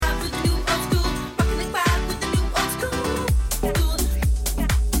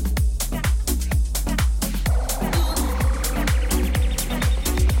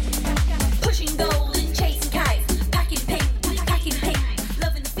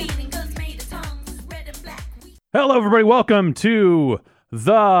Hello, everybody. Welcome to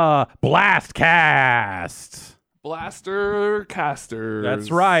the Blastcast. Blaster Casters.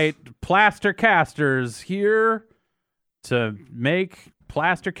 That's right. Plaster Casters here to make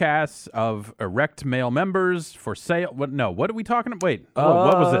plaster casts of erect male members for sale. What are we talking about? Wait, what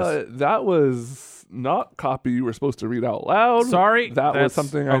was this? That was not copy you were supposed to read out loud. Sorry. That was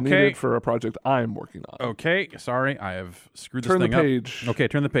something I okay. needed for a project I'm working on. Okay, sorry. I have screwed Turn this thing the page. up. Okay,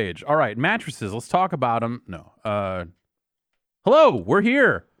 turn the page. All right, mattresses. Let's talk about them. No. Hello, we're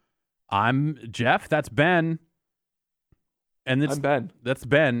here. I'm Jeff. That's Ben. And I'm Ben. That's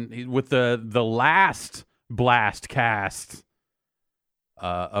Ben with the last blast cast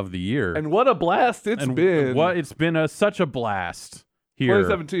of the year. And what a blast it's been. It's been such a blast here.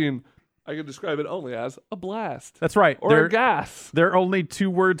 2017, I could describe it only as a blast. That's right. Or a gas. There are only two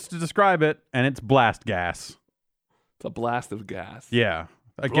words to describe it, and it's blast gas. It's a blast of gas. Yeah.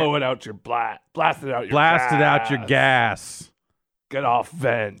 Blow it out your blast. Blast it out your Blast gas. it out your gas. Get off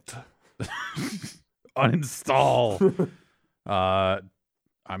vent. Uninstall.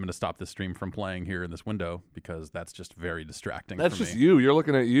 I'm going to stop this stream from playing here in this window because that's just very distracting. That's for just me. you. You're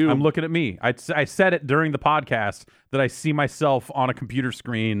looking at you. I'm looking at me. I said it during the podcast that I see myself on a computer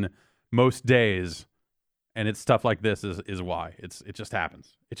screen most days, and it's stuff like this is why. It just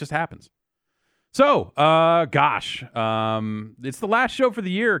happens. It just happens. So, it's the last show for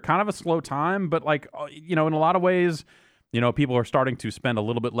the year. Kind of a slow time, but in a lot of ways, people are starting to spend a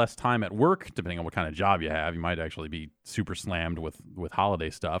little bit less time at work, depending on what kind of job you have. You might actually be super slammed with holiday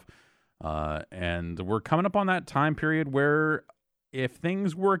stuff. And we're coming up on that time period where if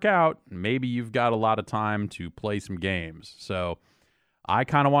things work out, maybe you've got a lot of time to play some games. So I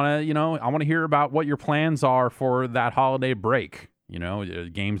kind of want to hear about what your plans are for that holiday break.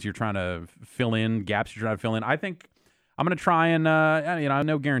 Games you're trying to fill in, gaps you're trying to fill in. I think I'm going to try and,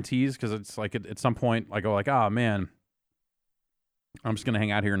 no guarantees because it's like at some point I go like, oh, man, I'm just going to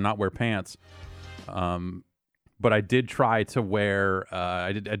hang out here and not wear pants. But I did try to wear,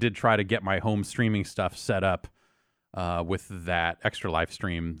 I did try to get my home streaming stuff set up with that Extra Life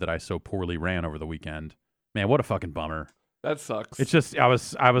stream that I so poorly ran over the weekend. Man, what a fucking bummer. That sucks. It's just, I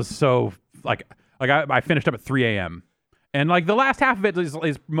was so, I finished up at 3 a.m. And, the last half of it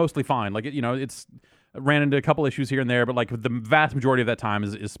is mostly fine. It's ran into a couple issues here and there, but, the vast majority of that time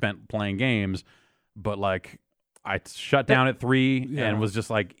is spent playing games. But, I shut down at 3 and was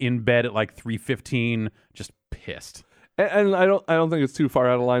just, in bed at, 3:15, just pissed. And I don't think it's too far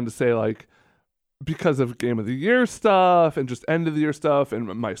out of line to say, because of Game of the Year stuff and just end of the year stuff and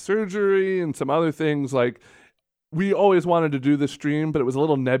my surgery and some other things, we always wanted to do this stream, but it was a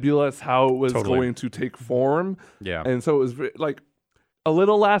little nebulous how it was going to take form. Yeah. And so it was a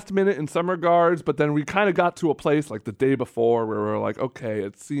little last minute in some regards, but then we kind of got to a place the day before where we're okay,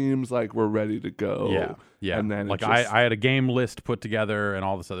 it seems like we're ready to go. Yeah. Yeah. And then I had a game list put together and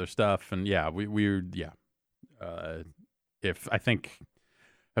all this other stuff. And if I think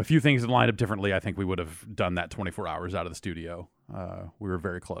a few things had lined up differently, I think we would have done that 24 hours out of the studio. We were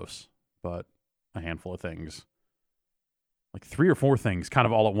very close, but a handful of things. 3 or 4 things kind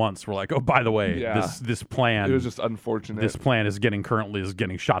of all at once were oh, by the way, this plan. It was just unfortunate. This plan is getting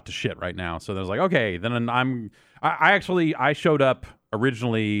shot to shit right now. So there's okay, then I showed up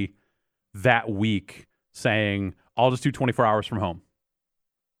originally that week saying I'll just do 24 hours from home.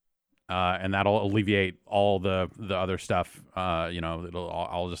 And that'll alleviate all the other stuff. I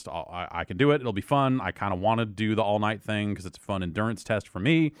can do it. It'll be fun. I kind of want to do the all night thing because it's a fun endurance test for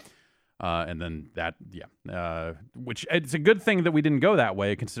me. And then which it's a good thing that we didn't go that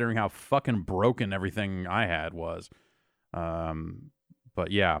way, considering how fucking broken everything I had was.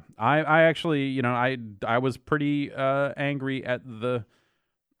 But yeah, I actually, I was pretty angry at the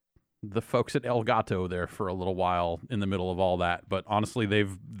folks at Elgato there for a little while in the middle of all that. But honestly,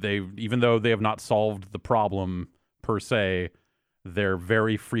 they've even though they have not solved the problem per se, their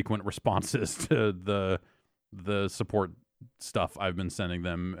very frequent responses to the support stuff I've been sending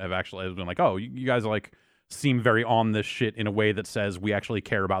them have been oh, you guys seem very on this shit in a way that says we actually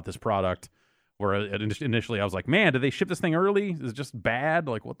care about this product. Where initially I was like, man, did they ship this thing early? Is it just bad?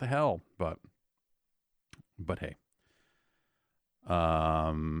 What the hell? But hey.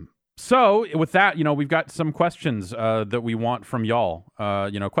 So with that, we've got some questions that we want from y'all.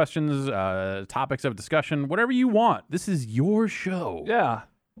 Questions, topics of discussion, whatever you want. This is your show. Yeah.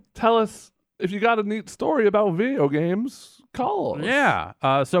 Tell us if you got a neat story about video games, call us.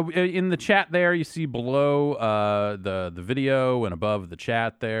 Yeah. So in the chat there, you see below the video and above the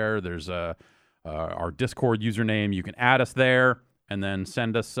chat there's our Discord username. You can add us there and then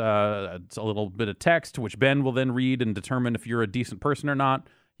send us a little bit of text, which Ben will then read and determine if you're a decent person or not.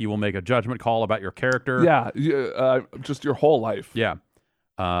 He will make a judgment call about your character. Yeah, just your whole life. Yeah.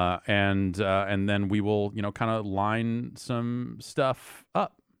 And then we will, kind of line some stuff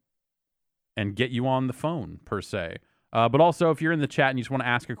up and get you on the phone, per se. But also, if you're in the chat and you just want to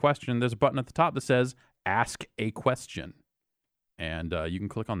ask a question, there's a button at the top that says Ask a Question. And you can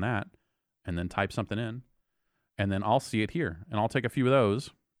click on that and then type something in. And then I'll see it here. And I'll take a few of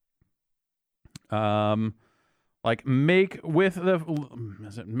those. Like make with the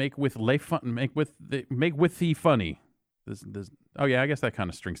funny. Oh yeah, I guess that kind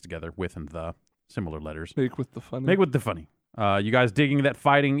of strings together with and the similar letters. Make with the funny. Make with the funny. You guys digging that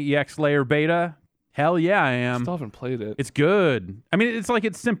Fighting EX Layer beta? Hell yeah, I am. Still haven't played it. It's good. I mean,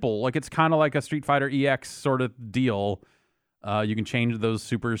 it's simple. Like it's kind of like a Street Fighter EX sort of deal. You can change those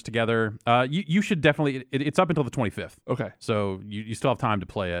supers together. You should definitely. It's up until the 25th. Okay. So you still have time to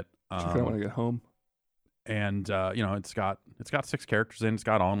play it. Check it out when I get home. And it's got 6 characters in. It's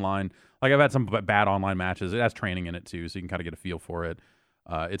got online. Like I've had some bad online matches. It has training in it too, so you can kind of get a feel for it.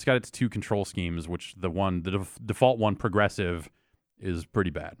 It's got its 2 control schemes, which the default one, progressive, is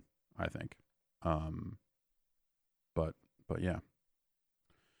pretty bad, I think. But yeah.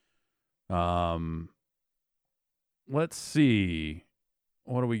 Let's see.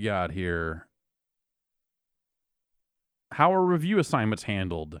 What do we got here? How are review assignments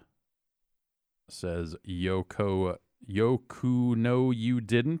handled? Says Yoku no you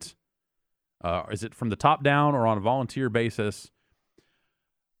didn't. Is it from the top down or on a volunteer basis?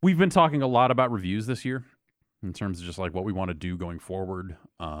 We've been talking a lot about reviews this year in terms of just like what we want to do going forward.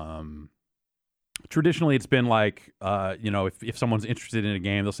 Traditionally, it's been like, if someone's interested in a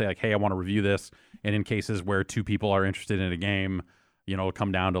game, they'll say like, hey, I want to review this. And in cases where 2 people are interested in a game, it'll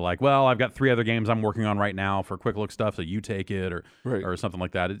come down to like, well, I've got 3 other games I'm working on right now for quick look stuff, so you take it or something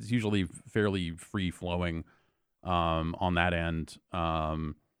like that. It's usually fairly free flowing on that end.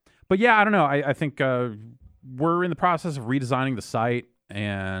 But yeah, I don't know. I think we're in the process of redesigning the site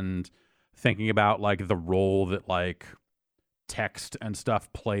and thinking about like the role that like text and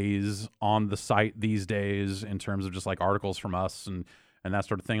stuff plays on the site these days in terms of just like articles from us and that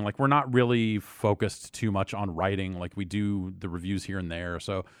sort of thing. Like we're not really focused too much on writing. Like we do the reviews here and there.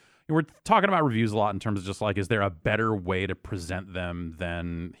 So we're talking about reviews a lot in terms of just like, is there a better way to present them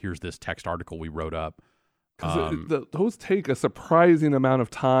than here's this text article we wrote up? Because those take a surprising amount of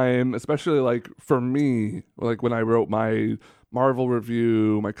time, especially like for me, like when I wrote my Marvel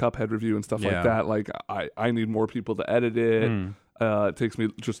review, my Cuphead review and stuff like that. Like I need more people to edit it. It takes me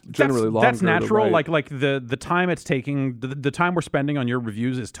just generally longer. That's natural. Like the time it's taking, the time we're spending on your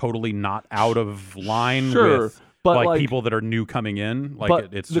reviews is totally not out of line with but like people that are new coming in. Like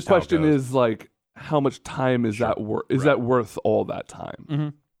but it's the just question how it goes. is like, how much time is that worth? Is that worth all that time? Mm-hmm.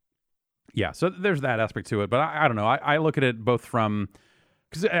 Yeah, so there's that aspect to it, but I don't know. I look at it both from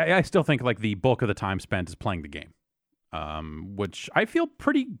because I still think like the bulk of the time spent is playing the game, which I feel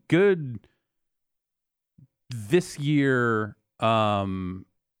pretty good this year. In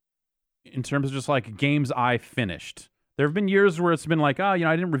terms of just like games I finished, there have been years where it's been like, I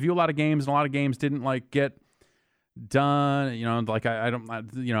didn't review a lot of games, and a lot of games didn't like get done. Like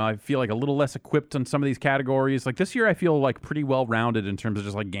I feel like a little less equipped on some of these categories. Like this year, I feel like pretty well rounded in terms of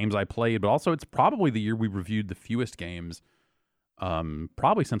just like games I played, but also it's probably the year we reviewed the fewest games,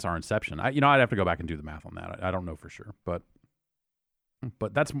 probably since our inception. I'd have to go back and do the math on that. I don't know for sure, but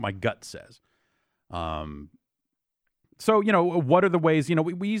that's what my gut says. So, what are the ways,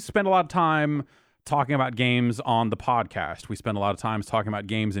 we spend a lot of time talking about games on the podcast. We spend a lot of time talking about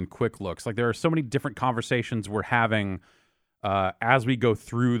games in quick looks. Like there are so many different conversations we're having as we go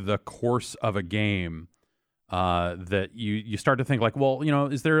through the course of a game that you start to think like, well,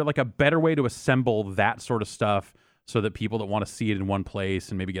 is there like a better way to assemble that sort of stuff so that people that want to see it in one place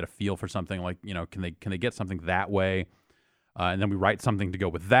and maybe get a feel for something like, can they get something that way? And then we write something to go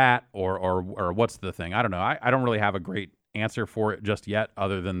with that, or what's the thing? I don't know. I don't really have a great answer for it just yet,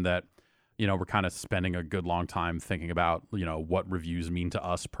 other than that, we're kind of spending a good long time thinking about, what reviews mean to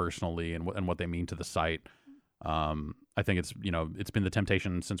us personally and what they mean to the site. I think it's been the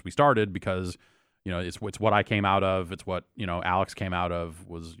temptation since we started because, it's what I came out of. It's what, Alex came out of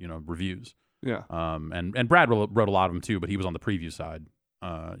was, reviews. Yeah. And Brad wrote a lot of them too, but he was on the preview side,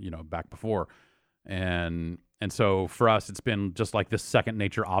 back before. And so for us, it's been just like this second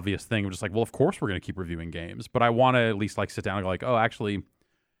nature obvious thing of just like, well, of course we're going to keep reviewing games, but I want to at least like sit down and go like, oh, actually,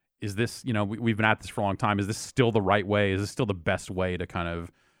 is this, we've been at this for a long time. Is this still the right way? Is this still the best way to kind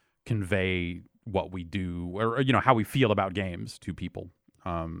of convey what we do or how we feel about games to people?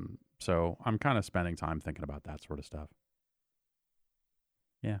 So I'm kind of spending time thinking about that sort of stuff.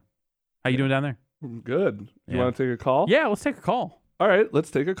 Yeah. How you doing down there? Good. You want to take a call? Yeah, let's take a call. All right, let's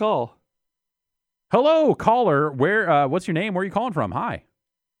take a call. Hello, caller. Where? What's your name? Where are you calling from? Hi.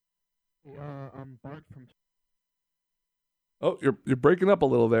 I'm Bart from. Oh, you're breaking up a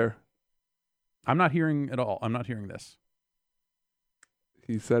little there. I'm not hearing at all. I'm not hearing this.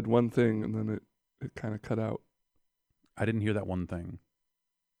 He said one thing and then it kind of cut out. I didn't hear that one thing.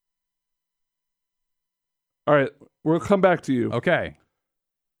 All right, we'll come back to you. Okay.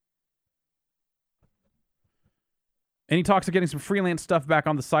 Any talks of getting some freelance stuff back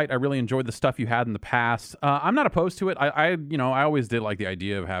on the site? I really enjoyed the stuff you had in the past. I'm not opposed to it. I always did like the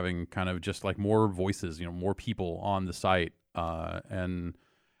idea of having kind of just like more voices, more people on the site, and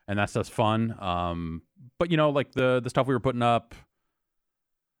that stuff's fun. But like the stuff we were putting up,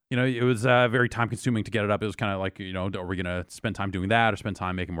 it was very time consuming to get it up. It was kind of like, are we gonna spend time doing that, or spend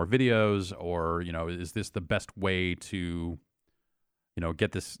time making more videos, or is this the best way to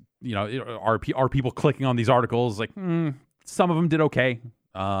get this, are people clicking on these articles? Like, some of them did okay.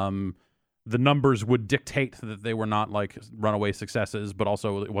 The numbers would dictate that they were not like runaway successes, but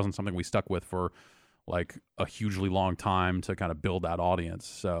also it wasn't something we stuck with for like a hugely long time to kind of build that audience.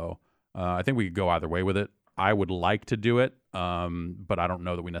 So I think we could go either way with it. I would like to do it, but I don't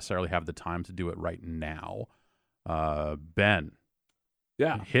know that we necessarily have the time to do it right now. Ben,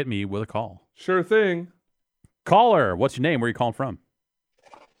 Yeah, hit me with a call. sure thing. Caller, what's your name? Where are you calling from?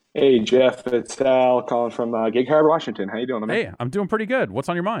 Hey, Jeff, it's Al calling from Gig Harbor, Washington. How you doing, man? Hey, I'm doing pretty good. What's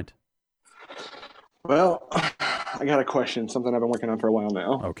on your mind? Well, I got a question, something I've been working on for a while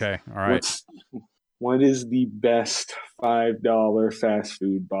now. Okay, all right. What is the best $5 fast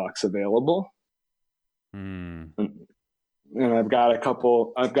food box available? And I've got a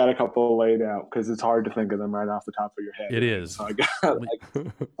couple laid out because it's hard to think of them right off the top of your head. It is. So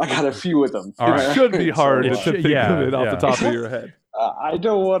I got a few of them. All right. It should be hard to think yeah, of it off yeah. the top of your head. I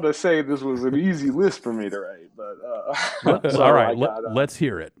don't want to say this was an easy list for me to write, but so All right, I got, let's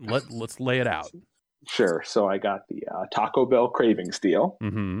hear it. Let's lay it out. Sure. So I got the Taco Bell Cravings deal.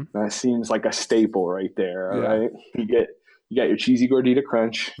 Mm-hmm. That seems like a staple right there. Yeah. Right? You got your cheesy gordita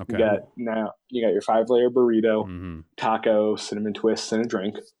crunch. Okay. You got your 5-layer burrito, Mm-hmm. taco, cinnamon twists, and a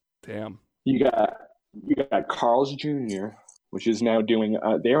drink. Damn. You got Carl's Jr., which is now doing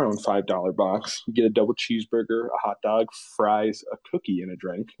their own $5 box. You get a double cheeseburger, a hot dog, fries, a cookie, and a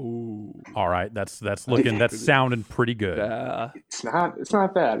drink. Ooh. All right, that's sounding pretty good. Yeah. It's not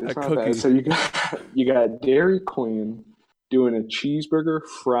bad. It's A not cookie. bad. So you got Dairy Queen doing a cheeseburger,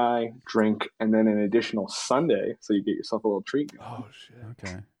 fry, drink, and then an additional sundae. So you get yourself a little treat. Oh shit.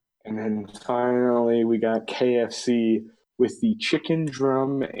 Okay. And then finally, we got KFC with the chicken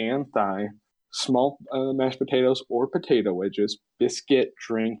drum and thigh, small mashed potatoes or potato wedges, biscuit,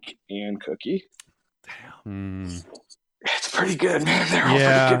 drink, and cookie. Damn. It's pretty good, man. They're all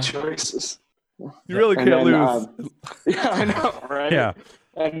pretty good choices. You really And can't then, lose. Yeah, I know, right? Yeah.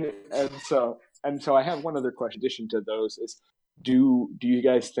 And so I have one other question. In addition to those, is do you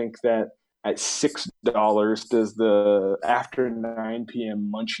guys think that at $6 does the after 9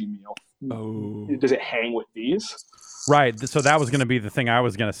 p.m. munchie meal does it hang with these? Right. So that was going to be the thing I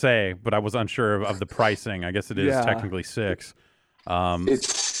was going to say, but I was unsure of the pricing. I guess it is technically $6. It's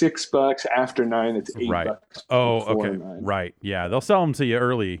 $6 after 9. It's $8. Right. Oh, before okay. 9. Right. Yeah, they'll sell them to you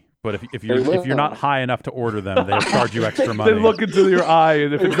early, but if you're not high enough to order them, they'll charge you extra money. They look into your eye,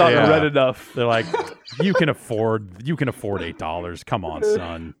 and if it's not Yeah. red enough, They're like, you can afford $8. Come on,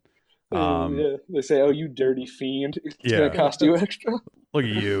 son. Yeah. They say, "Oh, you dirty fiend! It's Yeah. gonna cost you extra." Look at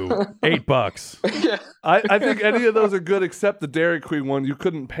you, $8. Yeah. I think any of those are good except the Dairy Queen one. You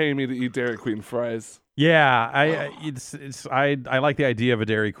couldn't pay me to eat Dairy Queen fries. Yeah, I like the idea of a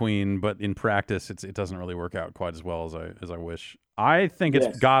Dairy Queen, but in practice, it doesn't really work out quite as well as I wish. I think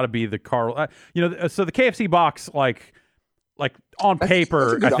it's got to be the Carl. So the KFC box, like on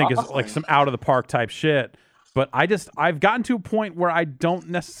paper, that's a I good think is offering. like some out of the park type shit. But I've gotten to a point where I don't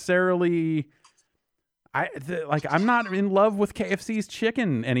necessarily. I'm not in love with KFC's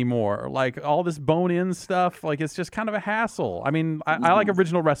chicken anymore. Like all this bone-in stuff, like it's just kind of a hassle. I mean, I like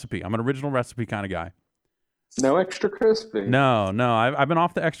original recipe. I'm an original recipe kind of guy. No extra crispy. No, I've been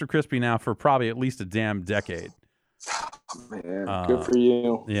off the extra crispy now for probably at least a damn decade. Man, good for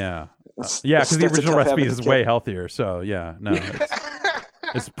you. Yeah, That's- yeah, because the that's a original tough recipe habit is to way kick. healthier. So yeah, no,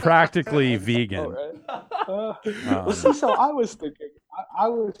 it's practically vegan. All right. Well, see, so I was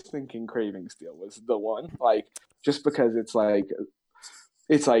thinking Cravings deal was the one, like just because it's like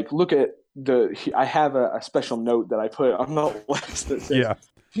look at I have a special note that I put on the list that says Yeah,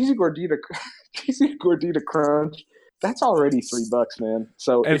 cheesy gordita crunch. That's already $3, man.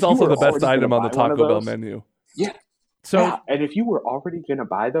 So And it's if you also were the best already item gonna on the buy one of Taco Bell those- menu. So yeah, and if you were already going to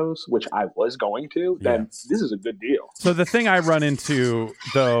buy those, which I was going to, then this is a good deal. So the thing I run into,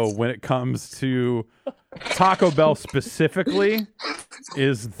 though, when it comes to Taco Bell specifically,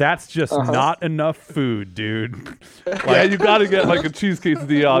 is that's just not enough food, dude. Yeah, you got to get like a cheese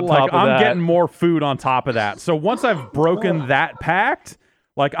quesadilla on top of I'm that. getting more food on top of that. So once I've broken that pact,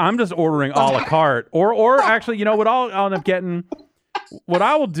 like I'm just ordering a la carte, or actually, you know what I'll end up getting? What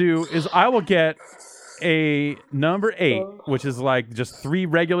I will do is I will get a number 8, which is like just 3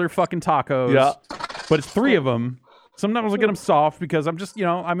 regular fucking tacos. Yeah. But it's 3 of them. Sometimes I'll get them soft because I'm just,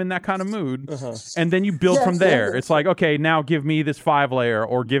 I'm in that kind of mood. And then you build from there. It's like, okay, now give me this 5-layer,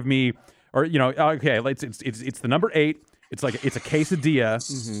 or give me, or okay, it's the number 8. It's like it's a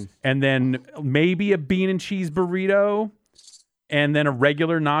quesadilla, and then maybe a bean and cheese burrito, and then a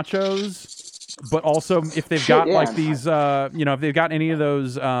regular nachos. But also, if they've got like these, if they've got any of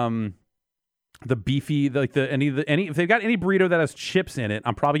those, the beefy, like any if they've got any burrito that has chips in it,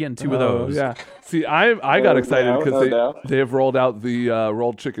 I'm probably getting 2 of those. Yeah. See, I got excited because they have rolled out the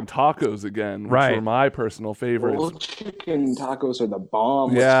rolled chicken tacos again, which were my personal favorites. Rolled chicken tacos are the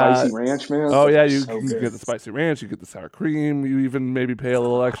bomb. Yeah. With spicy ranch, man. Oh yeah, So you good. get the spicy ranch, you get the sour cream, you even maybe pay a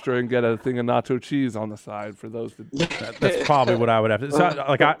little extra and get a thing of nacho cheese on the side for those. That's probably what I would have to. So,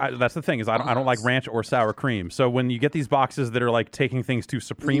 like, I that's the thing is I don't like ranch or sour cream. So when you get these boxes that are like taking things to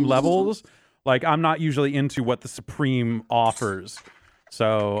supreme levels, like I'm not usually into what the Supreme offers.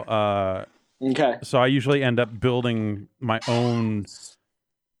 So Okay. so I usually end up building my own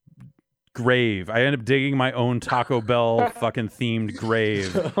grave. I end up digging my own Taco Bell fucking themed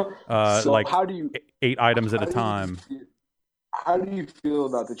grave. So like how do you 8 items at a time. How do you feel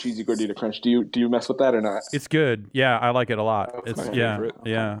about the cheesy gordita crunch? Do you mess with that or not? It's good. Yeah, I like it a lot. That's It's my yeah. favorite.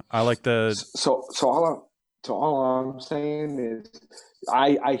 I like the So all I'm saying is,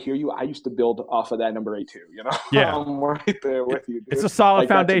 I hear you. I used to build off of that number 8 too. Yeah. I'm right there with you. Dude. It's a solid Like,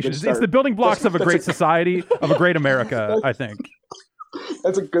 that's a good foundation. It's start. the building blocks of a That's great society, of a great America, I think.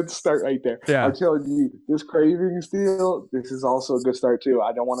 That's a good start right there. Yeah. I'm telling you, this cravings deal, this is also a good start too.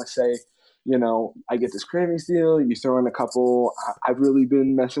 I don't want to say, I get this cravings deal. You throw in a couple. I've really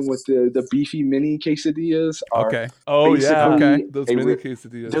been messing with the beefy mini quesadillas. Okay. Oh yeah, Okay. those a mini re-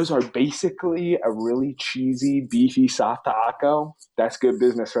 quesadillas. Those are basically a really cheesy, beefy soft taco. That's good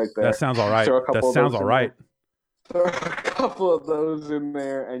business right there. That sounds all right. Throw a couple That of sounds those all in right. Throw a couple of those in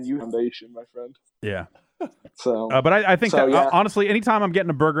there, and you foundation, my friend. Yeah. So, But I think So, that yeah. honestly, anytime I'm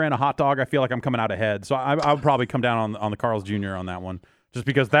getting a burger and a hot dog, I feel like I'm coming out ahead. So I would probably come down on the Carl's Jr. on that one, just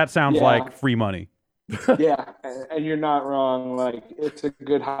because that sounds Yeah. like free money. yeah, and you're not wrong. Like, it's a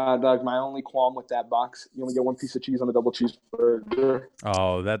good hot dog. My only qualm with that box, you only get 1 piece of cheese on a double cheeseburger,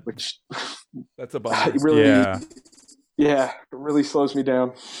 Oh, that which That's a bummer. really, yeah. it really slows me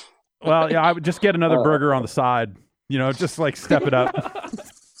down. Well, yeah, I would just get another burger on the side. Just like step it up.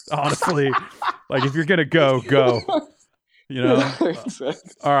 Honestly, like if you're gonna go. Exactly.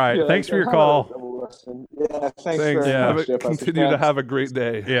 All right. Yeah, Thanks for your how call. about a double Western? Yeah, thanks Thanks. very much. Jeff. Continue to have a great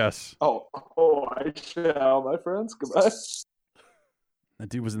day. Yes. Oh, I shall, my friends. Goodbye. That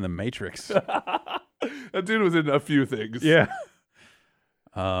dude was in the Matrix. That dude was in a few things. Yeah.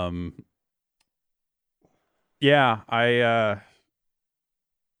 Yeah,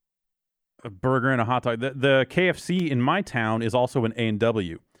 a burger and a hot dog. The KFC in my town is also an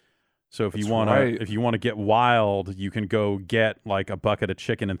A&W. So if you That's want right. to get wild, you can go get like a bucket of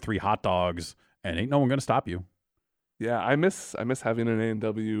chicken and 3 hot dogs, and ain't no one gonna stop you. Yeah, I miss having an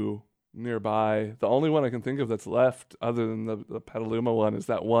A&W nearby. The only one I can think of that's left, other than the Petaluma one, is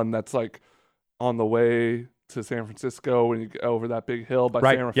that one that's like on the way to San Francisco when you get over that big hill by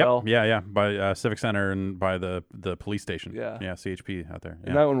Right. San Rafael. Yep. Yeah. By Civic Center and by the police station. Yeah. Yeah. CHP out there. And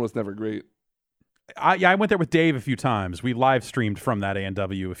Yeah. that one was never great. I went there with Dave a few times. We live streamed from that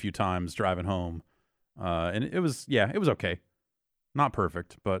A&W a few times driving home, and it was okay, not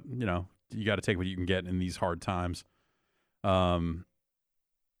perfect, but you got to take what you can get in these hard times. Man,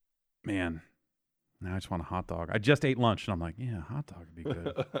 now I just want a hot dog. I just ate lunch, and I'm like, yeah, hot dog would be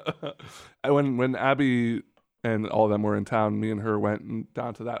good. And when Abby and all of them were in town, me and her went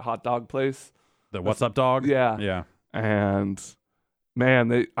down to that hot dog place. The What's Up Dog? Yeah. Yeah. And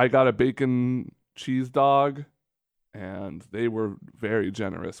man, I got a bacon cheese dog, and they were very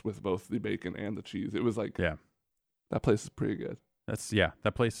generous with both the bacon and the cheese. It was like, Yeah. that place is pretty good.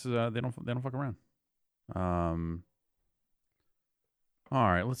 That place, they don't fuck around. All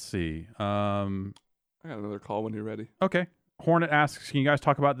right, let's see. I got another call when you're ready. Okay. Hornet asks, can you guys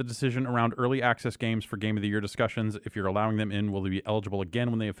talk about the decision around early access games for Game of the Year discussions? If you're allowing them in, will they be eligible again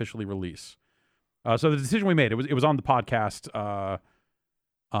when they officially release? So the decision we made, it was on the podcast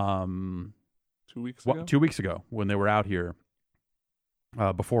 2 weeks ago. 2 weeks ago when they were out here,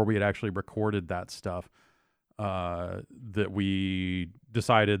 before we had actually recorded that stuff, that we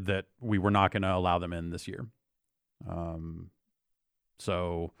decided that we were not going to allow them in this year.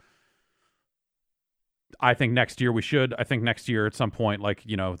 So I think next year we should. I think next year at some point, like,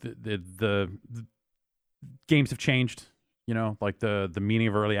 you know, the games have changed. You know, like the meaning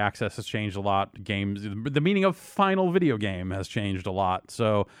of early access has changed a lot. The meaning of final video game has changed a lot.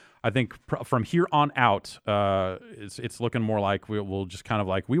 So I think from here on out, it's looking more like we'll just kind of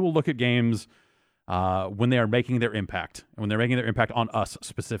like, we will look at games when they are making their impact, when they're making their impact on us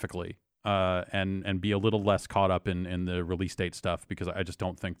specifically, and be a little less caught up in the release date stuff, because I just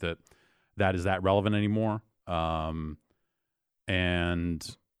don't think that is that relevant anymore.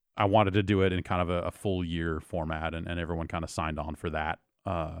 And I wanted to do it in kind of a full year format, and everyone kind of signed on for that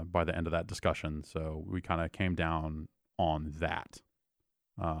by the end of that discussion. So we kind of came down on that.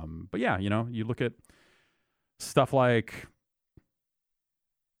 But yeah, you know, you look at stuff like,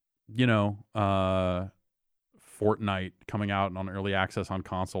 you know, Fortnite coming out on early access on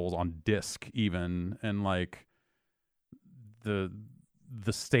consoles, on disc even, and like the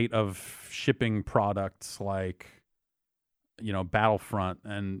state of shipping products like, you know, Battlefront,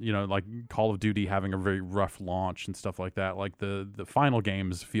 and, you know, like Call of Duty having a very rough launch and stuff like that. Like the final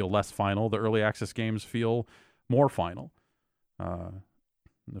games feel less final. The early access games feel more final.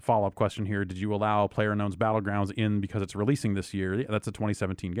 The follow-up question here, did you allow PlayerUnknown's Battlegrounds in because it's releasing this year? Yeah, that's a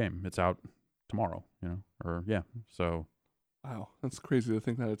 2017 game. It's out tomorrow, you know, or yeah. So. Wow. That's crazy to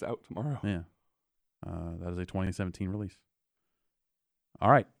think that it's out tomorrow. Yeah. That is a 2017 release.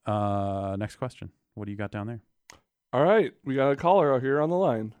 All right. Next question. What do you got down there? All right. We got a caller out here on the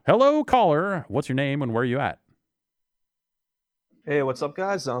line. Hello, caller. What's your name and where are you at? Hey, what's up,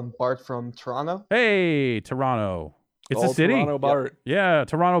 guys? I'm Bart from Toronto. Hey, Toronto. It's a Old city. Toronto Bart. Yeah,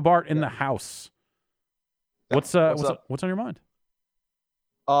 Toronto Bart in Yeah. the house. Yeah, What's up? on your mind?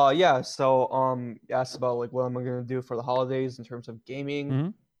 Yeah. So, you asked about like what am I gonna do for the holidays in terms of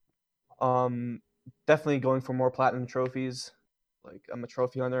gaming. Mhm. Definitely going for more platinum trophies. Like I'm a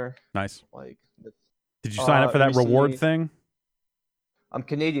trophy hunter. Nice. Like Did you sign up for that reward recently- thing? I'm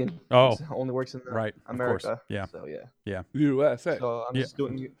Canadian. Oh. It only works in Right, of America. course. Yeah. So yeah. USA. So I'm Yeah. just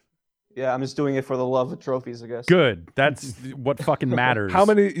doing it. Yeah, I'm just doing it for the love of trophies, I guess. Good. That's what fucking matters. How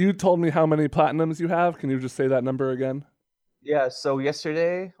many? You told me how many platinums you have. Can you just say that number again? Yeah. So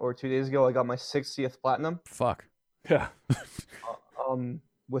yesterday or 2 days ago, I got my 60th platinum. Fuck. Yeah.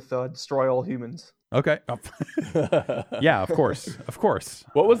 With Destroy All Humans. Okay. Oh. Yeah, of course. Of course.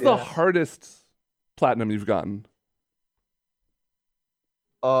 What was the Yeah. hardest platinum you've gotten?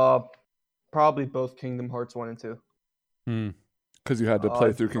 Probably both Kingdom Hearts 1 and 2. Hmm. Because you had to play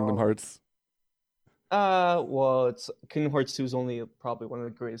Uh, through Kingdom Hearts. Well, it's Kingdom Hearts 2 is only probably one of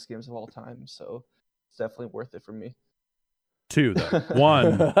the greatest games of all time, so it's definitely worth it for me. 2 though.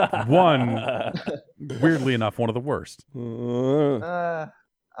 One. Weirdly enough, one of the worst. One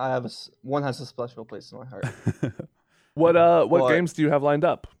has a special place in my heart. What But- games do you have lined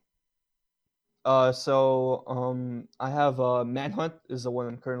up? I have Manhunt is the one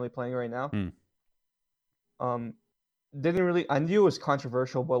I'm currently playing right now. I knew it was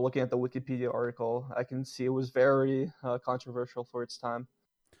controversial, but looking at the Wikipedia article, I can see it was very controversial for its time.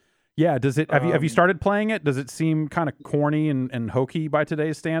 Yeah, does it have you Um, started playing it? Does it seem kind of corny and hokey by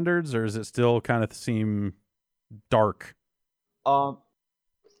today's standards, or does it still kind of seem dark?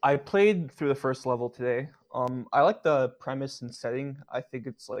 I played through the first level today. I like the premise and setting. I think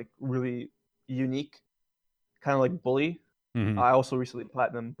it's like really unique, kind of like Bully. Mhm. I also recently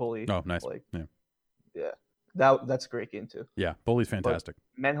platinum Bully. Oh, nice. Like, Yeah. that's a great game too. Yeah, Bully's fantastic.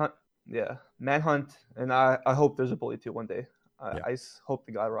 Manhunt, and I hope there's a Bully 2 one day. Yeah. I hope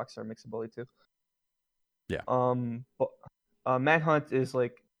the guy Rockstar makes a Bully 2. Yeah. But Manhunt is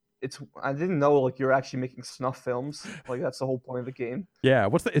like I didn't know like you're actually making snuff films. Like that's the whole point of the game. Yeah,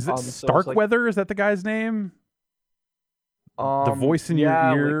 is it so it's Starkweather? Is that the guy's name? The voice in your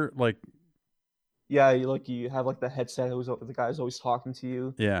ear, like you have like the headset who's the guy's always talking to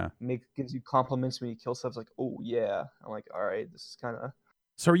you. yeah. Gives you compliments when you kill stuff. It's like, oh yeah. I'm like, all right, this is kind of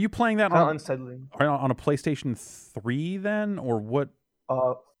So are you playing that unsettling. on a PlayStation 3 then, or what?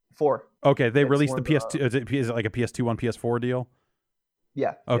 4. Okay, they It's released the one, PS2. Is it like a PS2 on PS4 deal?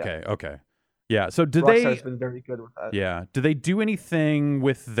 Yeah. Okay. Yeah. So did Rockstar's they? been very good with that. Yeah. Do they do anything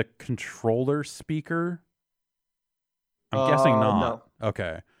with the controller speaker? I'm guessing not. No.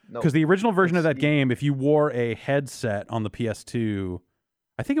 Okay. No. Because the original version of It's that game, if you wore a headset on the PS2,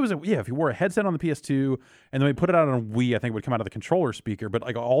 I think it was if you wore a headset on the PS2 and then we put it out on Wii, I think it would come out of the controller speaker. But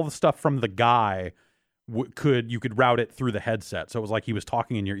like all the stuff from the guy you could route it through the headset, so it was like he was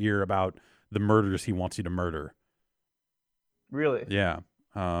talking in your ear about the murders he wants you to murder. Really? Yeah.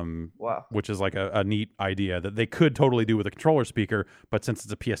 Wow. Which is like a neat idea that they could totally do with a controller speaker, but since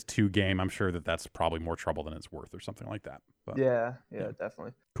it's a PS2 game, I'm sure that's probably more trouble than it's worth or something like that. But, Yeah,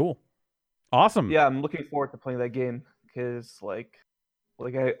 definitely. Cool. Awesome. Yeah, I'm looking forward to playing that game because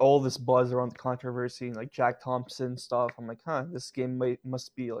all this buzz around the controversy and like Jack Thompson stuff. I'm like, this game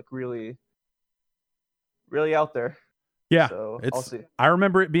must be like really, really out there. Yeah. So I'll see. I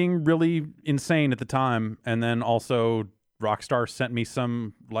remember it being really insane at the time, and then also Rockstar sent me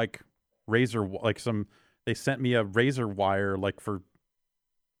some like they sent me a razor wire for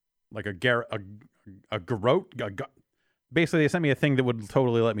a garrote. Basically, they sent me a thing that would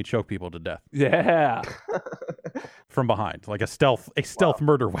totally let me choke people to death. Yeah. From behind, like a stealth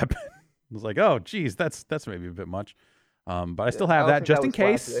murder weapon. I was like, oh, geez, that's maybe a bit much. But I still have that just in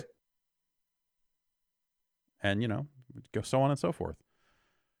case. And go so on and so forth.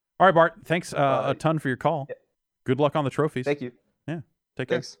 All right, Bart. Thanks a ton for your call. Yeah. Good luck on the trophies. Thank you. Yeah. Take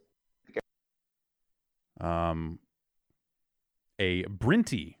care. Thanks. A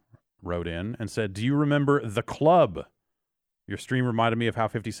Brinty wrote in and said, "Do you remember The Club? Your stream reminded me of how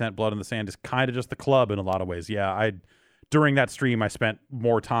 50 Cent Blood in the Sand is kind of just The Club in a lot of ways." Yeah, during that stream, I spent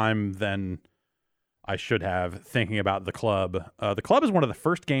more time than I should have thinking about The Club. The Club is one of the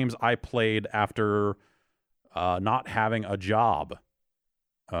first games I played after not having a job.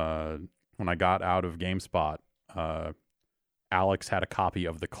 When I got out of GameSpot, Alex had a copy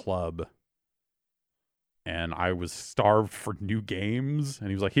of The Club, and I was starved for new games, and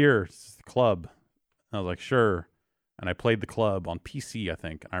he was like, "Here, it's The Club." And I was like, "Sure." And I played The Club on PC, I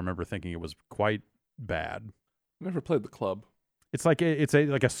think. I remember thinking it was quite bad. Never played The Club. It's like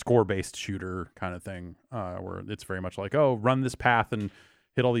a score-based shooter kind of thing, where it's very much like, oh, run this path and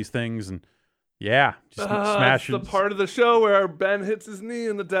hit all these things, and yeah, just smash. It's the part of the show where Ben hits his knee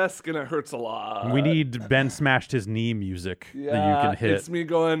in the desk and it hurts a lot. We need Ben smashed his knee music that you can hit. It's me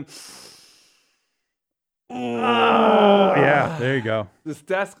going. Oh, yeah, there you go. This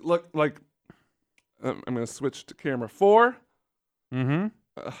desk looked like. I'm going to switch to camera 4. Mm-hmm.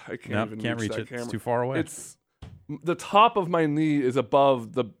 I can't reach that it. camera. It's too far away. It's the top of my knee is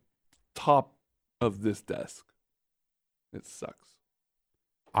above the top of this desk. It sucks.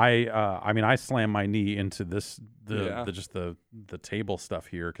 I mean, I slam my knee into the table stuff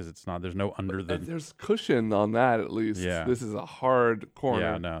here because it's not. There's no under the. There's cushion on that at least. Yeah. This is a hard corner.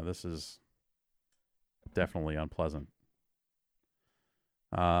 Yeah, no, this is definitely unpleasant.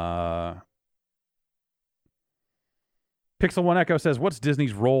 Pixel One Echo says, "What's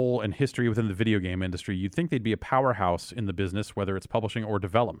Disney's role and history within the video game industry? You'd think they'd be a powerhouse in the business, whether it's publishing or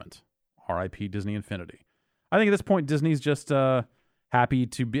development. R.I.P. Disney Infinity." I think at this point, Disney's just happy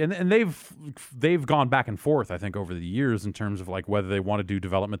to be, and they've gone back and forth, I think, over the years in terms of like whether they want to do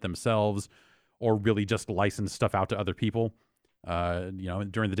development themselves or really just license stuff out to other people.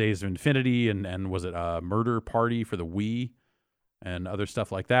 During the days of Infinity and was it Murder Party for the Wii and other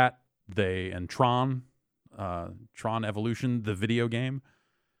stuff like that. And Tron Evolution, the video game,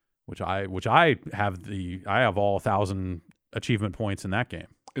 which I have all 1,000 achievement points in that game.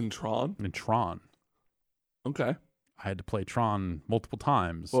 In Tron? In Tron. Okay. I had to play Tron multiple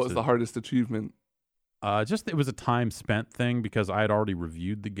times. What was the hardest achievement? It was a time spent thing because I had already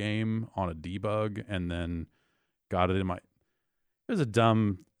reviewed the game on a debug and then got it in my. It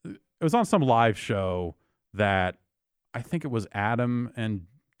was on some live show that I think it was Adam and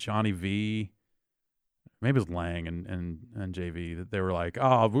Johnny V. Maybe it was Lang and JV that they were like,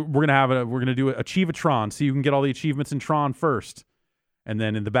 oh, we're gonna do Achieve a Tron, so you can get all the achievements in Tron first. And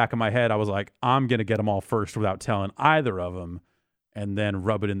then in the back of my head, I was like, I'm gonna get them all first without telling either of them, and then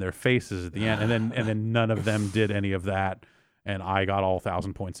rub it in their faces at the end. And then none of them did any of that, and I got all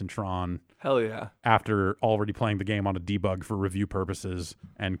 1,000 points in Tron. Hell yeah! After already playing the game on a debug for review purposes,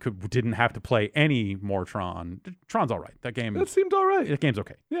 and didn't have to play any more Tron. Tron's all right. That seemed all right. That game's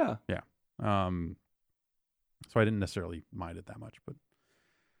okay. Yeah. So I didn't necessarily mind it that much,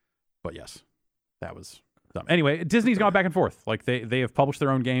 but yes, that was dumb. Anyway, Disney's gone back and forth. Like they have published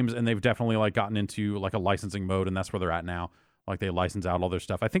their own games, and they've definitely like gotten into like a licensing mode, and that's where they're at now. Like they license out all their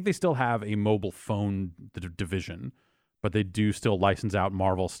stuff. I think they still have a mobile phone division, but they do still license out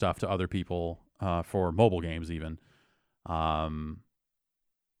Marvel stuff to other people for mobile games even.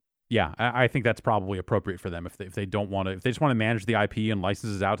 Yeah, I think that's probably appropriate for them if they don't want to. If they just want to manage the IP and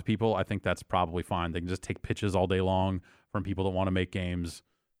license it out to people, I think that's probably fine. They can just take pitches all day long from people that want to make games.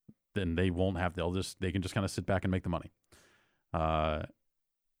 Then they won't have. They can just kind of sit back and make the money. And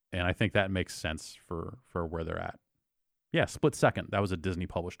I think that makes sense for where they're at. Yeah, Split Second. That was a Disney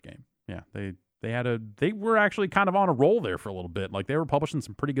published game. Yeah, They were actually kind of on a roll there for a little bit. Like they were publishing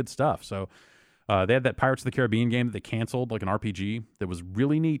some pretty good stuff. So they had that Pirates of the Caribbean game that they canceled, like an RPG that was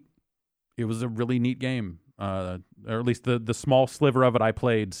really neat. It was a really neat game. Or at least the small sliver of it I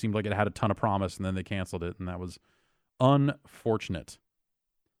played seemed like it had a ton of promise, and then they canceled it, and that was unfortunate.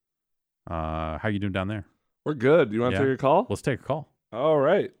 How you doing down there? We're good. You want to take your call? Let's take a call. All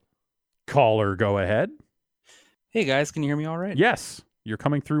right. Caller, go ahead. Hey guys, can you hear me all right? Yes, you're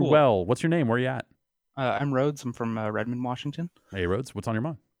coming through Cool. well. What's your name? Where are you at? I'm Rhodes. I'm from Redmond, Washington. Hey, Rhodes. What's on your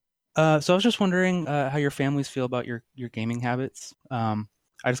mind? So I was just wondering how your families feel about your gaming habits. I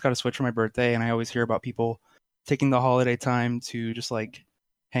just got a Switch for my birthday, and I always hear about people taking the holiday time to just like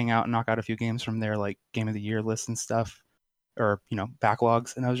hang out and knock out a few games from their like Game of the Year lists and stuff, or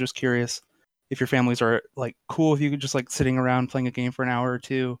backlogs. And I was just curious if your families are like cool if you could just like sitting around playing a game for an hour or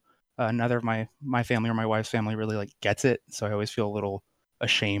two. Neither of my family or my wife's family really like gets it, so I always feel a little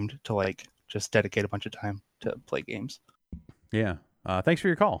ashamed to like just dedicate a bunch of time to play games. Yeah. Thanks for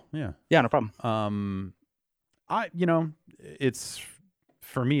your call. Yeah. Yeah, no problem. It's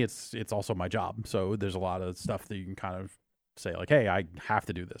for me. It's also my job. So there's a lot of stuff that you can kind of say like, hey, I have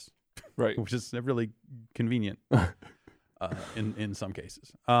to do this, Right. which is really convenient in some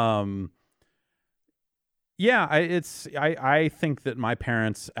cases. Yeah, I think that my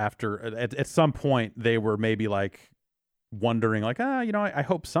parents, after at some point, they were maybe like wondering, like, I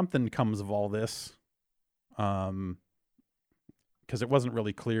hope something comes of all this, because it wasn't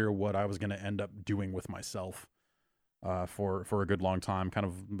really clear what I was going to end up doing with myself, for a good long time. Kind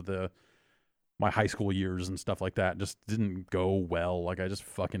of my high school years and stuff like that just didn't go well. Like I just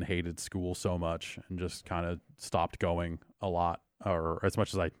fucking hated school so much and just kind of stopped going a lot, or as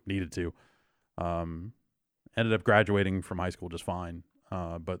much as I needed to. Ended up graduating from high school just fine.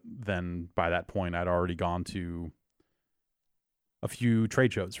 But then by that point, I'd already gone to a few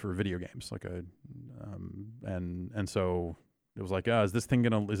trade shows for video games, and so it was like, is this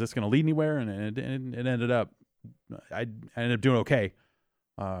gonna lead anywhere? And it ended up, I ended up doing okay,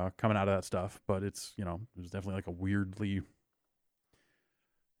 coming out of that stuff. But it was definitely like a weirdly,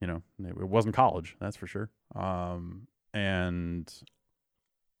 it wasn't college, that's for sure. And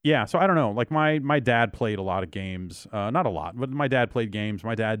yeah, so I don't know. Like my dad played a lot of games, not a lot, but my dad played games.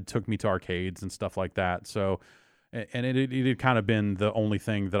 My dad took me to arcades and stuff like that. So, and it had kind of been the only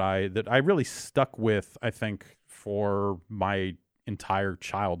thing that I really stuck with, I think, for my entire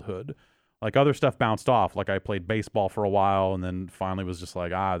childhood. Like other stuff bounced off. Like I played baseball for a while, and then finally was just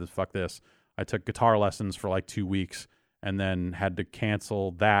like, fuck this. I took guitar lessons for like 2 weeks, and then had to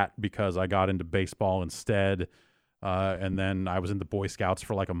cancel that because I got into baseball instead. And then I was in the Boy Scouts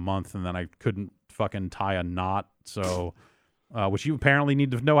for like a month, and then I couldn't fucking tie a knot. So, which you apparently need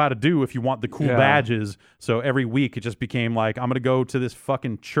to know how to do if you want the cool badges. So every week it just became like, I'm going to go to this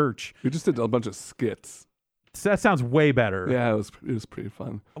fucking church. We just did a bunch of skits. So that sounds way better. Yeah, it was pretty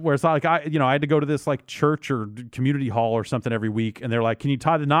fun. Where it's like, I had to go to this like church or community hall or something every week. And they're like, can you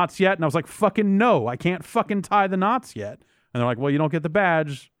tie the knots yet? And I was like, fucking no, I can't fucking tie the knots yet. And they're like, well, you don't get the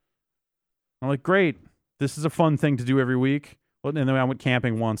badge. I'm like, great. This is a fun thing to do every week. Well, and then I went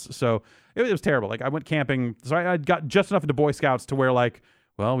camping once. So it was terrible. Like I went camping. So I got just enough into Boy Scouts to where like,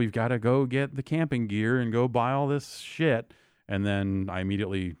 well, we've got to go get the camping gear and go buy all this shit. And then I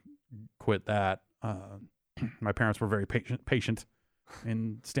immediately quit that. My parents were very patient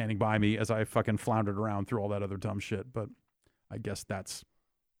in standing by me as I fucking floundered around through all that other dumb shit. But I guess that's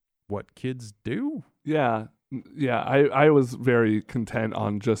what kids do. Yeah. Yeah. I was very content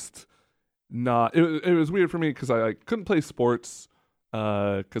on just not. It was weird for me because I couldn't play sports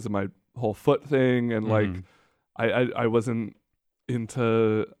because of my whole foot thing. And like, I wasn't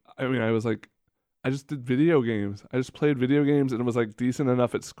into, I was like, I just did video games. I just played video games, and it was like decent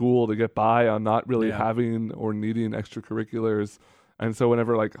enough at school to get by on not really having or needing extracurriculars. And so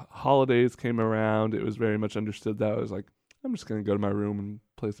whenever like holidays came around, it was very much understood that I was like, I'm just gonna go to my room and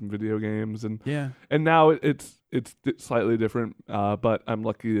play some video games. And now it's slightly different. But I'm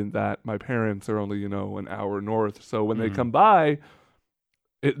lucky in that my parents are only an hour north, so when they come by,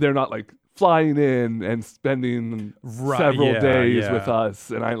 they're not like flying in and spending several days with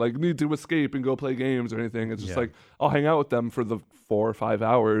us, and I like need to escape and go play games or anything. It's just like I'll hang out with them for the 4 or 5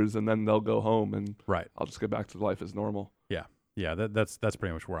 hours, and then they'll go home, and I'll just get back to life as normal. Yeah, that's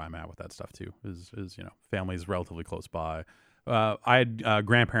pretty much where I'm at with that stuff too. Is family's relatively close by. I had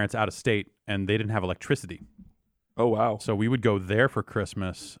grandparents out of state, and they didn't have electricity. Oh wow! So we would go there for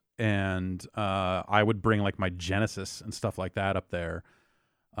Christmas, and I would bring like my Genesis and stuff like that up there.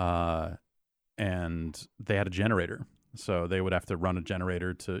 And they had a generator, so they would have to run a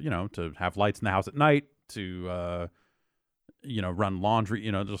generator to have lights in the house at night, to run laundry,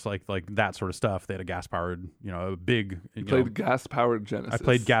 just like that sort of stuff. They had a gas powered, a big. You played gas powered Genesis. I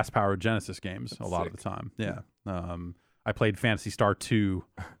played gas powered Genesis games a lot sick. of the time. Yeah. I played Phantasy Star 2,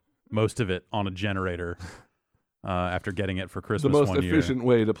 most of it on a generator. After getting it for Christmas, the most one year. efficient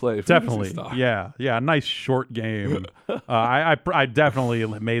way to play. Definitely, Phantasy Star. yeah, a nice short game. I definitely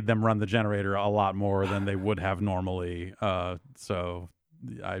made them run the generator a lot more than they would have normally. So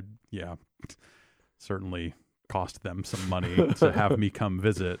I certainly cost them some money to have me come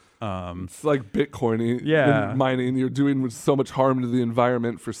visit. It's like Bitcoin. Yeah. Mining. You're doing so much harm to the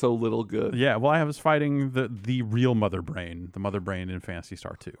environment for so little good. Yeah, well, I was fighting the real Mother Brain, the Mother Brain in Phantasy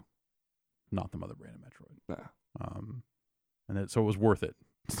Star 2, not the Mother Brain in Metroid. Nah, So it was worth it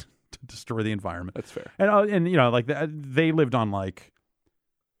to destroy the environment. that's fair. And like they lived on like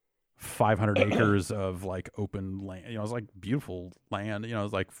 500 acres of like open land. It was like beautiful land. It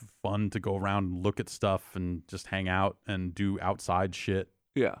was like fun to go around and look at stuff and just hang out and do outside shit.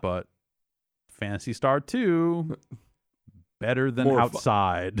 Yeah. But Phantasy Star 2 better than More fun.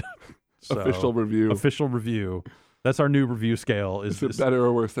 outside. So, Official review. Official review. That's our new review scale. Is it better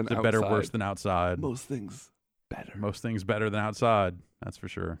or worse than is it outside? better or worse than outside? Most things better. Most things better than outside. That's for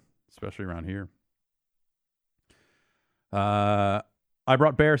sure, especially around here. I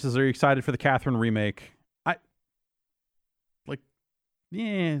brought Bear says, "Are you excited for the Catherine remake?" No.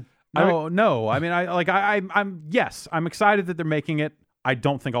 I mean, I'm yes, I'm excited that they're making it. I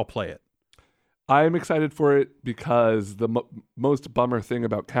don't think I'll play it. I'm excited for it because the most bummer thing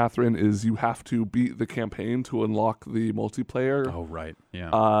about Catherine is you have to beat the campaign to unlock the multiplayer. Oh, right.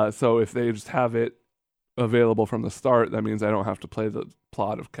 Yeah. So if they just have it available from the start, that means I don't have to play the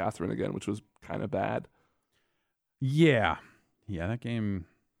plot of Catherine again, which was kind of bad. Yeah, that game.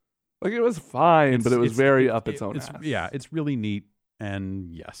 Like, it was fine, but it was very up its own ass. Yeah, it's really neat, and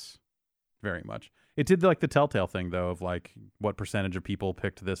yes, very much. It did like the Telltale thing though, of like what percentage of people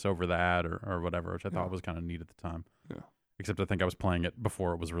picked this over that or whatever, which I thought was kind of neat at the time. Yeah. Except I think I was playing it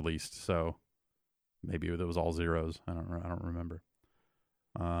before it was released, so maybe it was all zeros. I don't remember.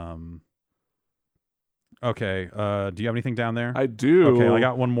 Okay. Do you have anything down there? I do. Okay, I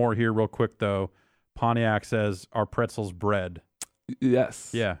got one more here real quick though. Pontiac says, "Are pretzels bread?"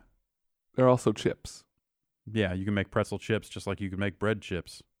 Yes. Yeah. They're also chips. Yeah, you can make pretzel chips just like you can make bread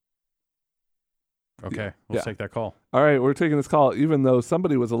chips. Okay, let's take that call. All right, we're taking this call, even though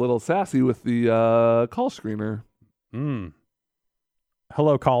somebody was a little sassy with the call screener.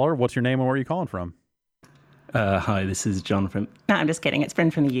 Hello, caller. What's your name and where are you calling from? Hi, this is John from... No, I'm just kidding. It's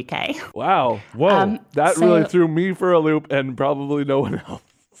Bryn from the UK. Wow. Whoa. That really threw me for a loop and probably no one else.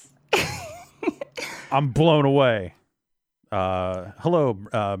 I'm blown away.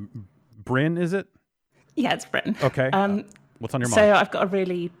 Hello, Bryn, is it? Yeah, it's Bryn. Okay. What's on your mind? So I've got a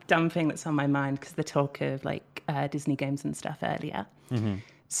really dumb thing that's on my mind because the talk of like Disney games and stuff earlier. Mm-hmm.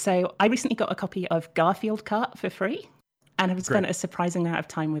 So I recently got a copy of Garfield Kart for free, and I've spent a surprising amount of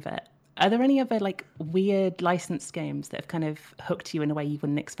time with it. Are there any other like weird licensed games that have kind of hooked you in a way you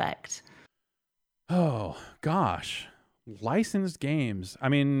wouldn't expect? Oh gosh, licensed games. I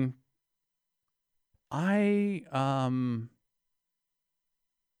mean,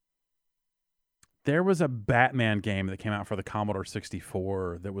 there was a Batman game that came out for the Commodore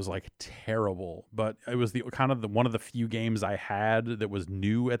 64 that was like terrible, but it was one of the few games I had that was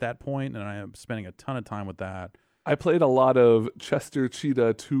new at that point, and I am spending a ton of time with that. I played a lot of Chester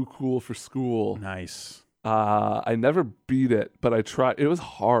Cheetah Too Cool for School. Nice. I never beat it, but I tried. It was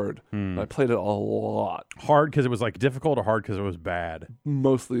hard. I played it a lot. Hard because it was like difficult, or hard because it was bad?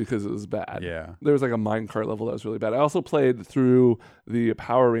 Mostly because it was bad. Yeah. There was like a minecart level that was really bad. I also played through the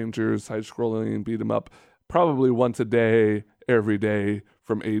Power Rangers side-scrolling beat 'em up probably once a day, every day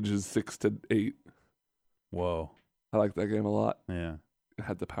from ages 6 to 8. Whoa. I liked that game a lot. Yeah. It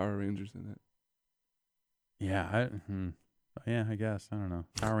had the Power Rangers in it. Yeah. I guess. I don't know.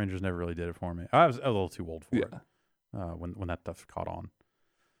 Power Rangers never really did it for me. I was a little too old for it when that stuff caught on.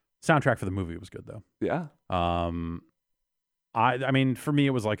 Soundtrack for the movie was good though. Yeah. I mean, for me, it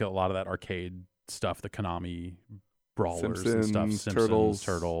was like a lot of that arcade stuff, the Konami brawlers and stuff. Simpsons,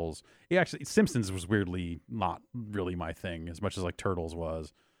 Turtles. Yeah, actually, Simpsons was weirdly not really my thing as much as like Turtles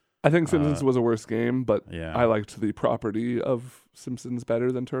was. I think Simpsons was a worse game, but yeah. I liked the property of Simpsons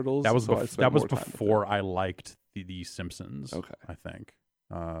better than Turtles. That was so before I liked the Simpsons. Okay. I think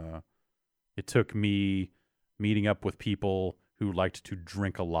it took me meeting up with people who liked to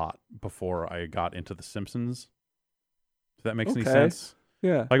drink a lot before I got into the Simpsons. If that makes any sense.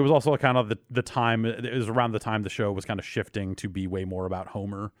 Yeah. Like it was also kind of the time. It was around the time the show was kind of shifting to be way more about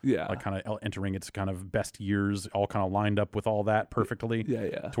Homer. Yeah. Like kind of entering its kind of best years, all kind of lined up with all that perfectly.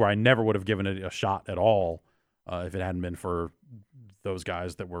 Yeah. To where I never would have given it a shot at all. if it hadn't been for those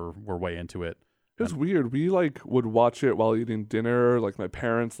guys that were way into it. It was weird. We would watch it while eating dinner. Like my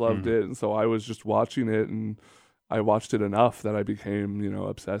parents loved it, and so I was just watching it, and I watched it enough that I became,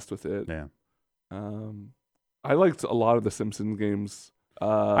 obsessed with it. Yeah. I liked a lot of the Simpsons games.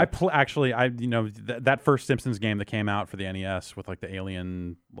 That first Simpsons game that came out for the NES with like the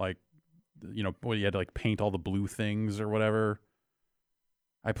alien, like, you had to like paint all the blue things or whatever.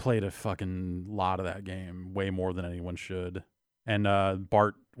 I played a fucking lot of that game, way more than anyone should. And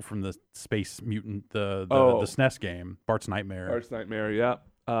Bart from the Space Mutant, the SNES game, Bart's Nightmare. Bart's Nightmare, yeah.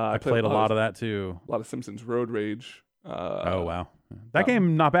 I played a lot of that too. A lot of Simpsons Road Rage. Oh wow, that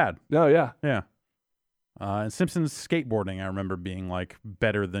game not bad. No, yeah. And Simpsons skateboarding, I remember being like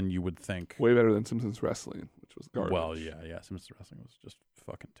better than you would think. Way better than Simpsons wrestling, which was garbage. Well, yeah. Simpsons wrestling was just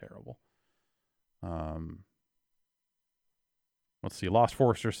fucking terrible. Let's see. Lost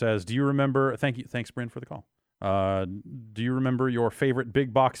Forester says, "Do you remember?" Thanks, Bryn, for the call. Do you remember your favorite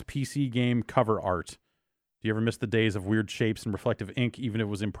big box PC game cover art? Do you ever miss the days of weird shapes and reflective ink, even if it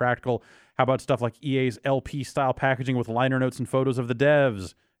was impractical? How about stuff like EA's LP style packaging with liner notes and photos of the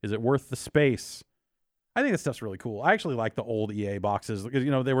devs? Is it worth the space? I think that stuff's really cool. I actually like the old EA boxes because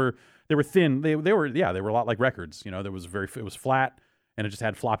they were thin. They were a lot like records. It was flat and it just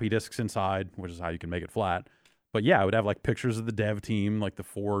had floppy disks inside, which is how you can make it flat. But yeah, I would have like pictures of the dev team, like the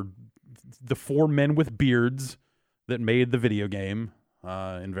four men with beards that made the video game,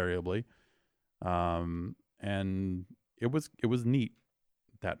 invariably. And it was neat,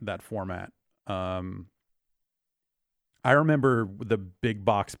 that format. I remember the big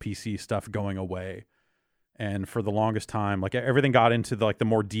box PC stuff going away, and for the longest time, like everything got into the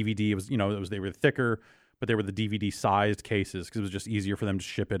more DVD. It was they were thicker, but they were the DVD sized cases because it was just easier for them to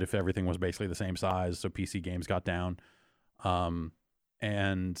ship it if everything was basically the same size. So PC games got down,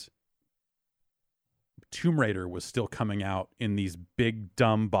 and Tomb Raider was still coming out in these big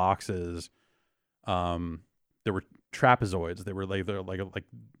dumb boxes. There were trapezoids. They were like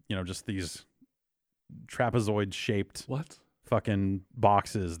just these trapezoid shaped fucking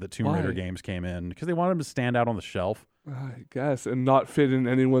boxes that Tomb Raider games came in because they wanted them to stand out on the shelf. I guess, and not fit in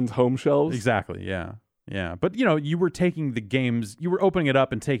anyone's home shelves. Exactly. Yeah. But you were taking the games, you were opening it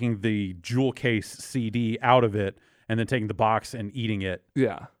up and taking the jewel case CD out of it, and then taking the box and eating it.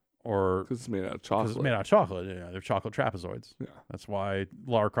 Yeah. Or because it's made out of chocolate. Because it's made out of chocolate. Yeah, they're chocolate trapezoids. Yeah. That's why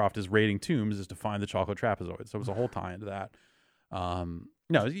Lara Croft is raiding tombs, is to find the chocolate trapezoids. So it was a whole tie into that.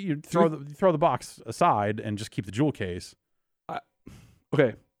 No, you throw the box aside and just keep the jewel case.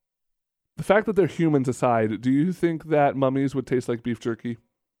 Okay. The fact that they're humans aside, do you think that mummies would taste like beef jerky?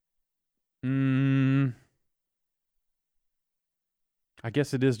 I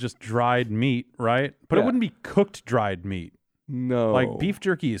guess it is just dried meat, right? But it wouldn't be cooked dried meat. No. Like beef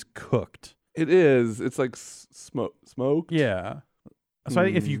jerky is cooked. It is. It's like smoked. Yeah. So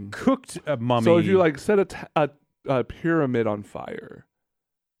if you cooked a mummy... So if you set a pyramid on fire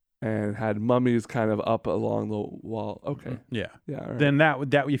and had mummies kind of up along the wall. Okay. Yeah. Yeah. Right. Then that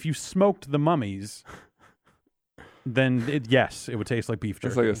if you smoked the mummies, then it would taste like beef jerky.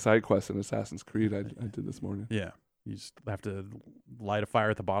 It's like a side quest in Assassin's Creed I did this morning. Yeah. You just have to light a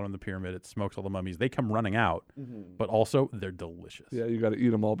fire at the bottom of the pyramid. It smokes all the mummies. They come running out, but also they're delicious. Yeah, you got to eat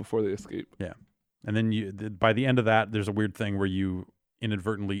them all before they escape. Yeah. And then by the end of that, there's a weird thing where you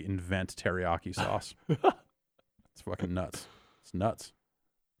inadvertently invent teriyaki sauce. It's fucking nuts. It's nuts.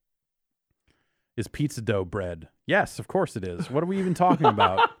 Is pizza dough bread? Yes, of course it is. What are we even talking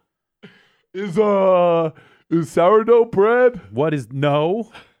about? Is sourdough bread? What is no?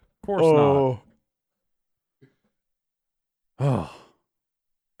 Of course not. Oh,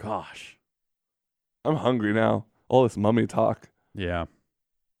 gosh. I'm hungry now. All this mummy talk. Yeah.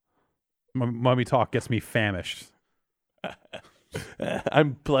 Mummy talk gets me famished.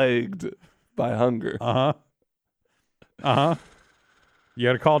 I'm plagued by hunger. You got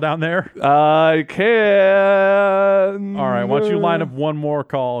a call down there? I can. All right, why don't you line up one more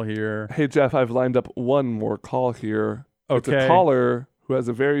call here? Hey, Jeff, I've lined up one more call here. Okay. It's a caller who has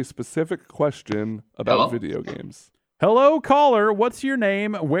a very specific question about video games. Hello, caller. What's your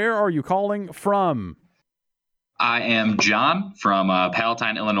name? Where are you calling from? I am John from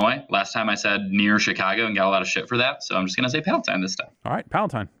Palatine, Illinois. Last time I said near Chicago and got a lot of shit for that, so I'm just going to say Palatine this time. All right,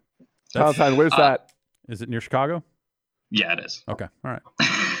 Palatine. Palatine, where's that? Is it near Chicago? Yeah, it is. Okay, all right.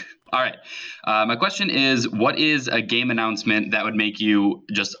 All right. My question is, what is a game announcement that would make you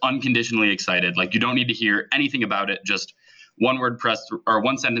just unconditionally excited? Like, you don't need to hear anything about it, just one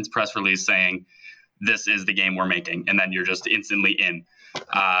sentence press release saying, this is the game we're making, and then you're just instantly in.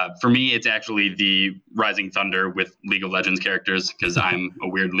 For me, it's actually the Rising Thunder with League of Legends characters, because I'm a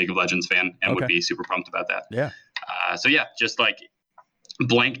weird League of Legends fan and would be super pumped about that. Yeah. So yeah, just like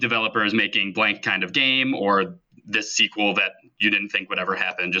blank developers making blank kind of game, or this sequel that you didn't think would ever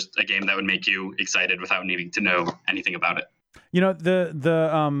happen, just a game that would make you excited without needing to know anything about it. You know,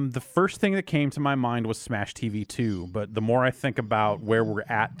 the first thing that came to my mind was Smash TV 2, but the more I think about where we're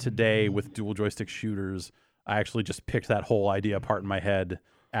at today with dual joystick shooters, I actually just picked that whole idea apart in my head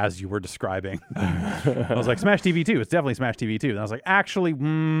as you were describing. I was like, Smash TV 2, it's definitely Smash TV 2. And I was like, actually,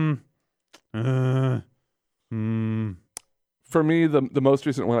 For me, the most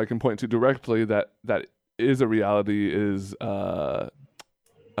recent one I can point to directly that is a reality is No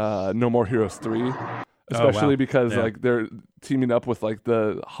More Heroes 3. Especially because like they're teaming up with like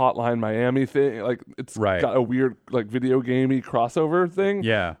the Hotline Miami thing. Like it's got a weird like video gamey crossover thing.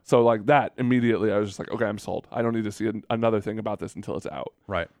 Yeah. So like that immediately I was just like, okay, I'm sold. I don't need to see another thing about this until it's out.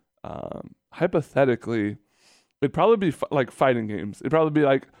 Right. Hypothetically, it'd probably be like fighting games. It'd probably be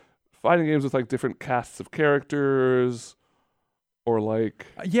like fighting games with like different casts of characters. Or like,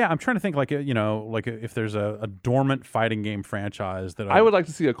 yeah, I'm trying to think like if there's a dormant fighting game franchise that I would like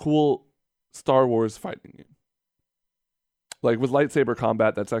to see a cool Star Wars fighting game, like with lightsaber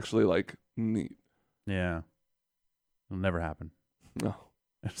combat. That's actually like neat. Yeah, it'll never happen. No,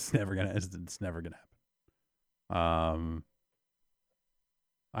 it's never gonna happen.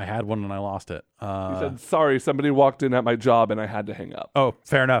 I had one and I lost it. You said sorry. Somebody walked in at my job and I had to hang up. Oh,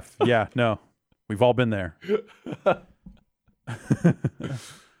 fair enough. Yeah, no, we've all been there.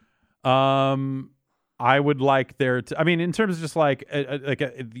 I would like there to, I mean, in terms of just like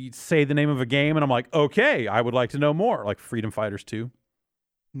say the name of a game and I'm like, okay, I would like to know more, like Freedom Fighters 2.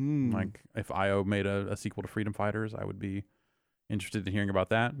 Like if IO made a sequel to Freedom Fighters, I would be interested in hearing about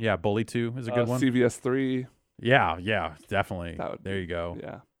that. Yeah, Bully 2 is a good one. CVS 3. Yeah, definitely. There you go.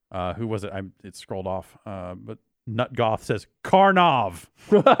 Yeah. Who was it? It scrolled off. But Nutgoth says Karnov.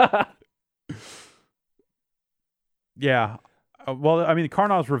 Yeah. Well, I mean,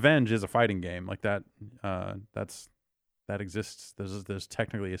 Karnov's Revenge is a fighting game like that. That exists. There's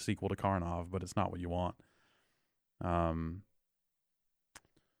technically a sequel to Karnov, but it's not what you want.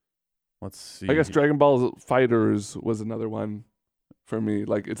 Let's see. I guess Dragon Ball Fighters was another one for me.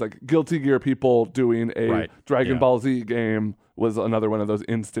 Like it's like Guilty Gear people doing a Dragon Ball Z game was another one of those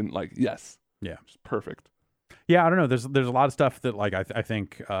instant like yes, just perfect. Yeah, I don't know. There's a lot of stuff that like I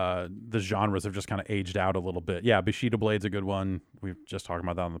think the genres have just kind of aged out a little bit. Yeah, Bushido Blade's a good one. We were just talking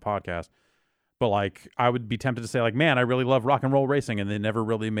about that on the podcast. But like I would be tempted to say like, man, I really love Rock and Roll Racing, and they never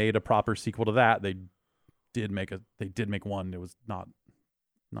really made a proper sequel to that. They did make one. It was not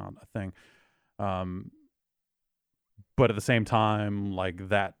a thing. But at the same time, like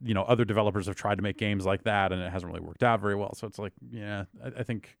that, other developers have tried to make games like that, and it hasn't really worked out very well. So it's like, yeah, I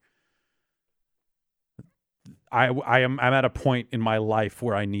think. I'm at a point in my life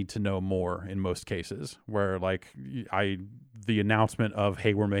where I need to know more in most cases, where like the announcement of,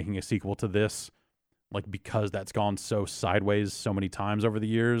 hey, we're making a sequel to this, like because that's gone so sideways so many times over the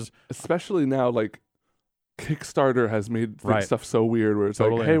years. Especially now, like Kickstarter has made stuff so weird where it's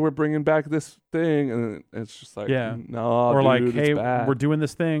like, hey, we're bringing back this thing, and it's just like, no, or dude, like, hey, bad. We're doing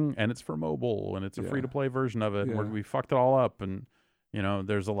this thing and it's for mobile and it's a free to play version of it. Yeah. We fucked it all up, and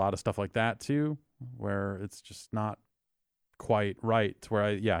there's a lot of stuff like that too, where it's just not quite right. Where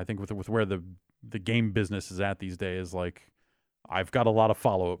I think with where the game business is at these days, like I've got a lot of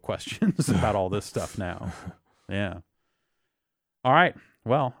follow-up questions about all this stuff now. Yeah. All right.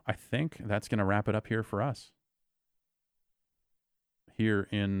 Well, I think that's going to wrap it up here for us. Here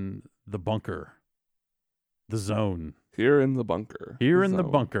in the bunker. The zone. Here in the bunker. The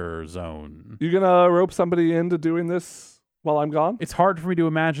bunker zone. You going to rope somebody into doing this while I'm gone? It's hard for me to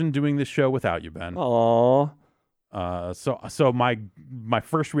imagine doing this show without you, Ben. Aww. So my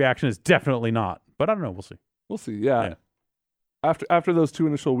first reaction is definitely not. But I don't know. We'll see. We'll see. Yeah. After those 2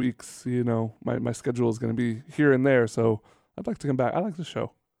 initial weeks, my schedule is going to be here and there. So I'd like to come back. I like this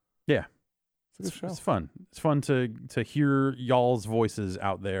show. Yeah. It's a good show. It's fun. It's fun to hear y'all's voices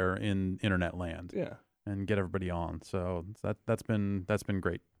out there in internet land. Yeah. And get everybody on. So that's been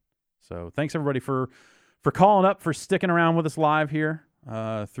great. So thanks everybody for calling up, for sticking around with us live here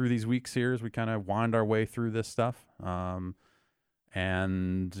through these weeks here as we kind of wind our way through this stuff.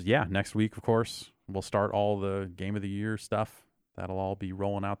 And yeah, next week, of course, we'll start all the Game of the Year stuff. That'll all be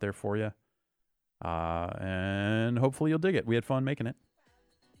rolling out there for you. And hopefully you'll dig it. We had fun making it.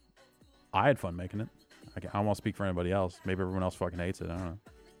 I had fun making it. I won't speak for anybody else. Maybe everyone else fucking hates it. I don't know.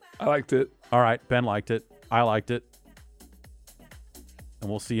 I liked it. All right. Ben liked it. I liked it. And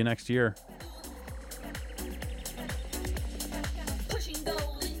we'll see you next year.